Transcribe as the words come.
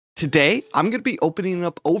Today, I'm going to be opening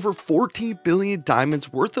up over 14 billion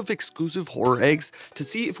diamonds worth of exclusive horror eggs to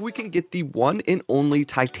see if we can get the one and only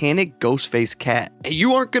Titanic Ghostface cat. And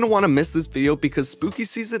you aren't going to want to miss this video because spooky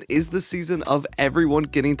season is the season of everyone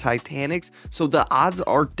getting Titanics, so the odds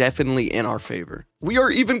are definitely in our favor. We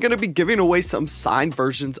are even going to be giving away some signed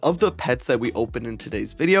versions of the pets that we open in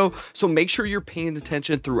today's video, so make sure you're paying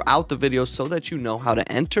attention throughout the video so that you know how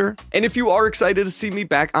to enter. And if you are excited to see me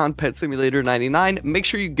back on Pet Simulator 99, make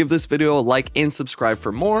sure you give this video a like and subscribe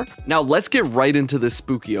for more. Now let's get right into this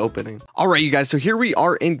spooky opening. Alright you guys, so here we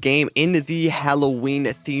are in game in the Halloween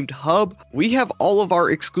themed hub. We have all of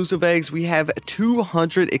our exclusive eggs. We have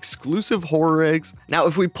 200 exclusive horror eggs. Now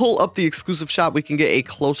if we pull up the exclusive shop, we can get a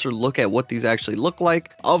closer look at what these actually look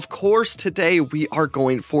like. Of course, today we are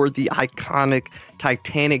going for the iconic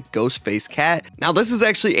Titanic Ghostface cat. Now this is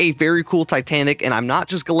actually a very cool Titanic, and I'm not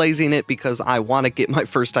just glazing it because I want to get my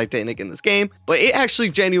first Titanic in this game, but it actually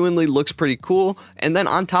genuinely looks pretty cool. And then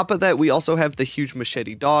on top of that, we also have the huge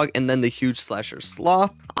machete dog and then the huge slasher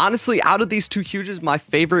sloth. Honestly, out of these two huges, my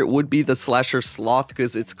favorite would be the slasher sloth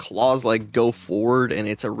because its claws like go forward and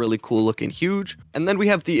it's a really cool looking huge. And then we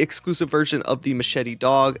have the exclusive version of the machete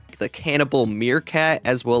dog, the cannibal meerkat,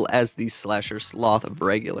 as well as the slasher sloth of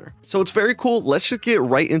regular. So it's very cool. Let's just get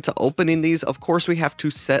right into opening these. Of course, we have to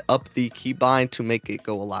set up the keybind to make it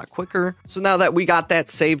go a lot quicker. So now that we got that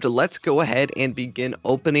saved, let's go ahead and begin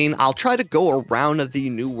opening. I'll try to go around the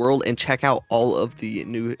new world and check out all of the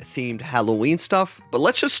new themed Halloween stuff. But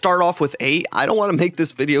let's just start off with 8. I don't want to make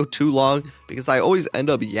this video too long because I always end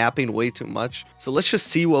up yapping way too much. So let's just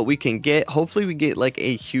see what we can get. Hopefully we get like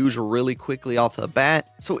a huge really quickly off the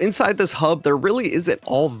bat. So inside this hub, there really isn't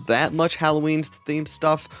all that much Halloween themed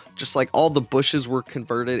stuff. Just like all the bushes were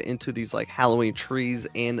converted into these like Halloween trees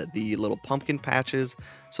and the little pumpkin patches.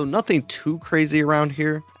 So nothing too crazy around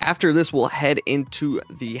here. After this, we'll head into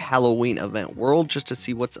the Halloween event world just to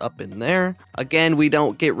see what's up in there. Again, we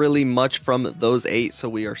don't get really much from those 8, so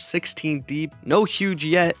we are 16 deep. No huge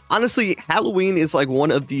yet. Honestly, Halloween is like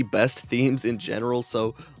one of the best themes in general,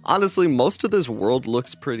 so honestly, most of this world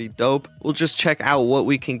looks pretty dope. We'll just check out what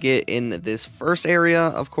we can get in this first area.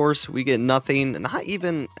 Of course, we get nothing, not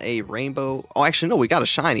even a rainbow. Oh, actually, no, we got a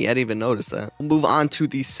shiny. I didn't even notice that. We'll move on to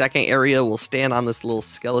the second area. We'll stand on this little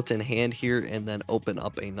skeleton hand here and then open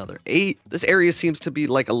up another 8. This area seems to be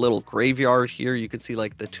like a little graveyard here. You can see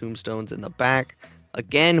like the tombstones in the back.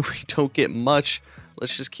 Again, we don't get much.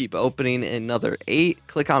 Let's just keep opening another 8.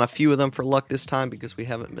 Click on a few of them for luck this time because we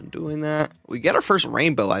haven't been doing that. We get our first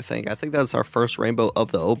rainbow, I think. I think that's our first rainbow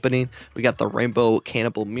of the opening. We got the rainbow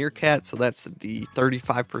cannibal meerkat, so that's the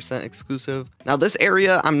 35% exclusive. Now this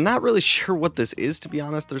area, I'm not really sure what this is, to be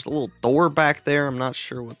honest. There's a little door back there. I'm not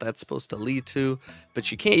sure what that's supposed to lead to, but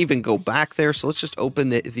you can't even go back there. So let's just open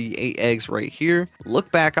the 8 eggs right here. Look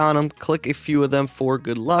back on them, click a few of them for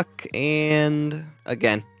good luck, and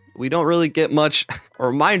again, we don't really get much. A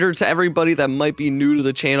reminder to everybody that might be new to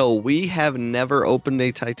the channel, we have never opened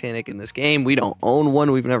a Titanic in this game. We don't own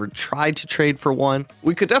one. We've never tried to trade for one.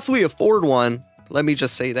 We could definitely afford one. Let me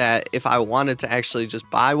just say that if I wanted to actually just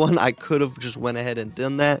buy one, I could have just went ahead and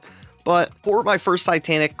done that. But for my first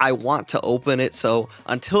Titanic, I want to open it. So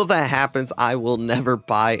until that happens, I will never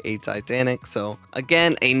buy a Titanic. So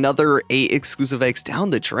again, another 8 exclusive eggs down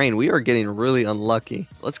the drain. We are getting really unlucky.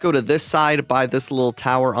 Let's go to this side by this little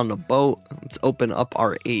tower on the boat. Let's open up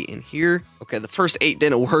our 8 in here. Okay, the first 8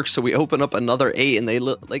 didn't work, so we open up another 8 and they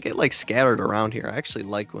look like it like scattered around here. I actually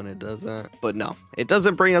like when it does that, but no, it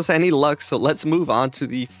doesn't bring us any luck. So let's move on to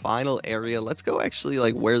the final area. Let's go actually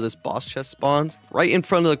like where this boss chest spawns, right in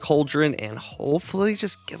front of the cauldron, and hopefully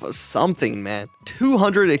just give us something, man.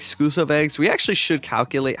 200 exclusive eggs. We actually should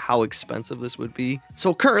calculate how expensive this would be.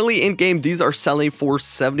 So currently in game, these are selling for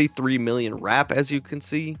 73 million wrap, as you can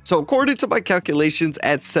see. So according to my calculations,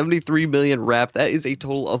 at 73 million wrap, that is a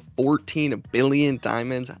total of 14 billion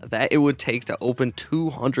diamonds that it would take to open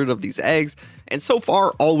 200 of these eggs. And so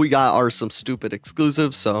far, all we got are some stupid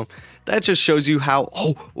exclusives. So that just shows you how,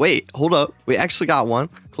 oh, wait, hold up. We actually got one.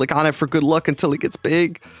 Click on it for good luck until it gets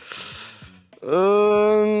big.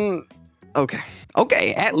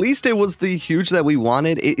 Okay, at least it was the huge that we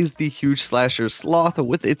wanted. It is the huge slasher sloth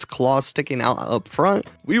with its claws sticking out up front.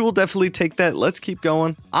 We will definitely take that. Let's keep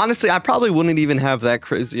going. Honestly, I probably wouldn't even have that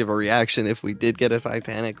crazy of a reaction if we did get a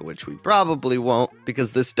Titanic, which we probably won't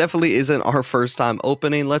because this definitely isn't our first time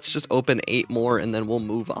opening. Let's just open 8 more and then we'll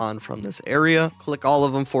move on from this area. Click all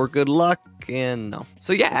of them for good luck, and no.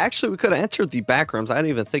 So yeah, actually we could have entered the back rooms. I didn't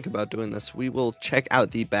even think about doing this. We will check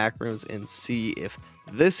out the back rooms and see if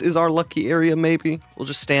this is our lucky area maybe. We'll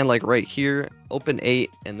just stand like right here, open 8,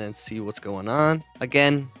 and then see what's going on.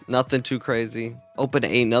 Again, nothing too crazy. Open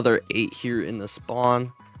another 8 here in the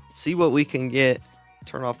spawn. See what we can get.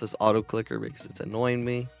 Turn off this auto clicker because it's annoying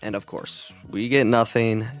me. And of course, we get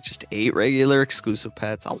nothing. Just 8 regular exclusive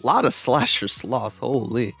pets. A lot of slasher sloths.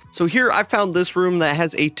 Holy. So here I found this room that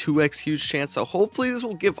has a 2x huge chance. So hopefully this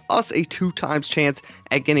will give us a 2 times chance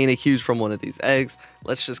at getting a huge from one of these eggs.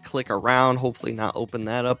 Let's just click around. Hopefully not open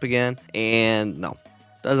that up again. And no.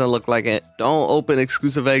 Doesn't look like it. Don't open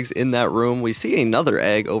exclusive eggs in that room. We see another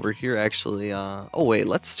egg over here, actually. Oh, wait.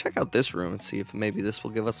 Let's check out this room and see if maybe this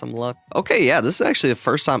will give us some luck. Okay, yeah. This is actually the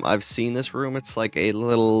first time I've seen this room. It's like a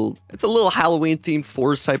little Halloween-themed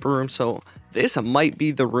forest type of room. So this might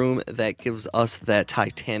be the room that gives us that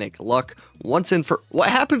Titanic luck. Once and for...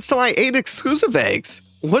 What happens to my 8 exclusive eggs?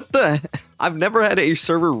 What the... I've never had a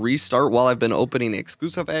server restart while I've been opening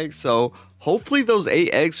exclusive eggs, so hopefully those 8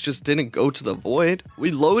 eggs just didn't go to the void. We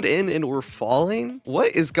load in and we're falling?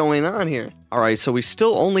 What is going on here? Alright, so we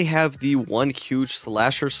still only have the 1 huge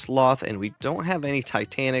slasher sloth and we don't have any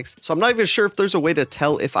titanics. So I'm not even sure if there's a way to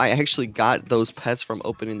tell if I actually got those pets from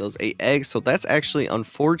opening those 8 eggs. So that's actually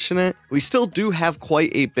unfortunate. We still do have quite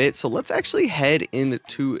a bit. So let's actually head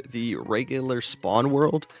into the regular spawn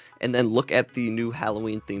world and then look at the new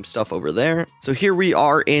Halloween themed stuff over there. So here we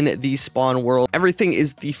are in the spawn world. Everything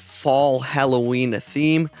is the fall Halloween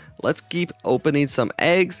theme. Let's keep opening some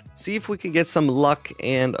eggs, see if we can get some luck,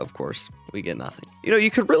 and of course, we get nothing. You know,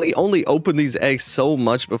 you could really only open these eggs so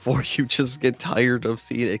much before you just get tired of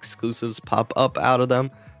seeing exclusives pop up out of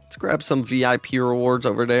them. Let's grab some VIP rewards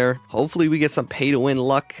over there. Hopefully we get some pay-to-win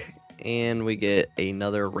luck. And we get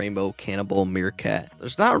another rainbow cannibal meerkat.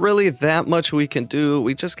 There's not really that much we can do.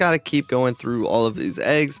 We just got to keep going through all of these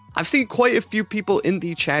eggs. I've seen quite a few people in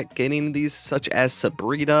the chat getting these, such as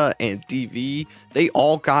Sabrina and DV. They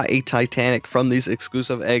all got a Titanic from these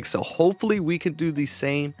exclusive eggs. So hopefully we can do the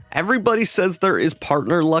same. Everybody says there is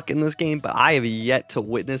partner luck in this game, but I have yet to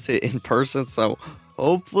witness it in person. So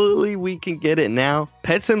hopefully we can get it now.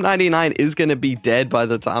 PetSim99 is going to be dead by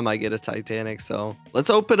the time I get a Titanic. So let's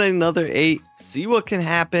open another 8, see what can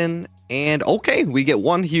happen. And okay, we get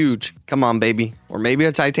 1 huge. Come on, baby. Or maybe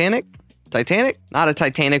a Titanic? Titanic? Not a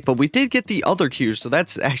Titanic, but we did get the other huge, so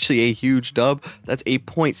that's actually a huge dub. That's a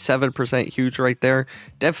 0.7% huge right there.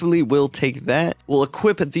 Definitely will take that. We'll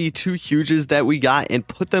equip the 2 huges that we got and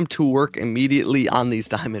put them to work immediately on these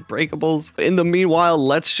diamond breakables. In the meanwhile,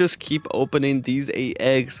 let's just keep opening these 8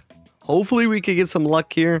 eggs. Hopefully we can get some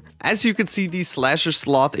luck here. As you can see, the slasher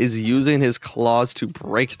sloth is using his claws to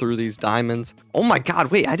break through these diamonds. Oh my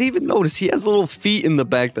god, wait, I didn't even notice he has little feet in the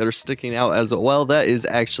back that are sticking out as well. That is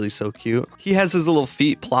actually so cute. He has his little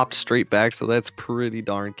feet plopped straight back, so that's pretty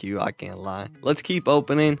darn cute, I can't lie. Let's keep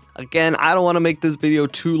opening. Again, I don't want to make this video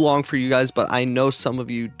too long for you guys, but I know some of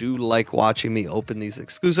you do like watching me open these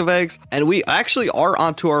exclusive eggs. And we actually are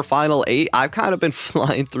onto our final 8. I've kind of been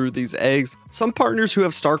flying through these eggs. Some partners who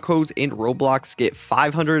have star codes in Roblox get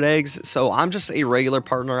 500 eggs, so I'm just a regular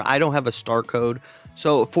partner. I don't have a star code,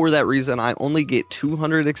 so for that reason I only get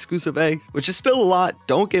 200 exclusive eggs, which is still a lot,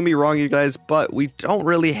 don't get me wrong you guys, but we don't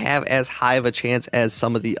really have as high of a chance as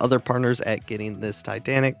some of the other partners at getting this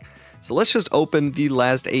Titanic. So let's just open the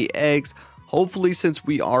last 8 eggs. Hopefully, since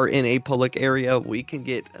we are in a public area, we can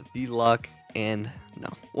get the luck. And no.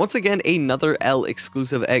 Once again, another L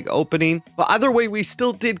exclusive egg opening. But either way, we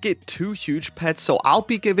still did get 2 huge pets. So I'll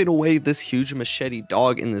be giving away this huge machete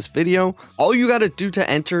dog in this video. All you got to do to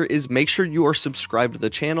enter is make sure you are subscribed to the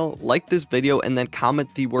channel, like this video, and then comment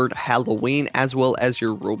the word Halloween as well as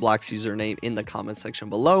your Roblox username in the comment section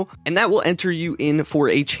below. And that will enter you in for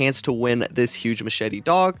a chance to win this huge machete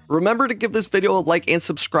dog. Remember to give this video a like and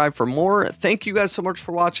subscribe for more. Thank you guys so much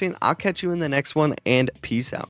for watching. I'll catch you in the next one, and peace out.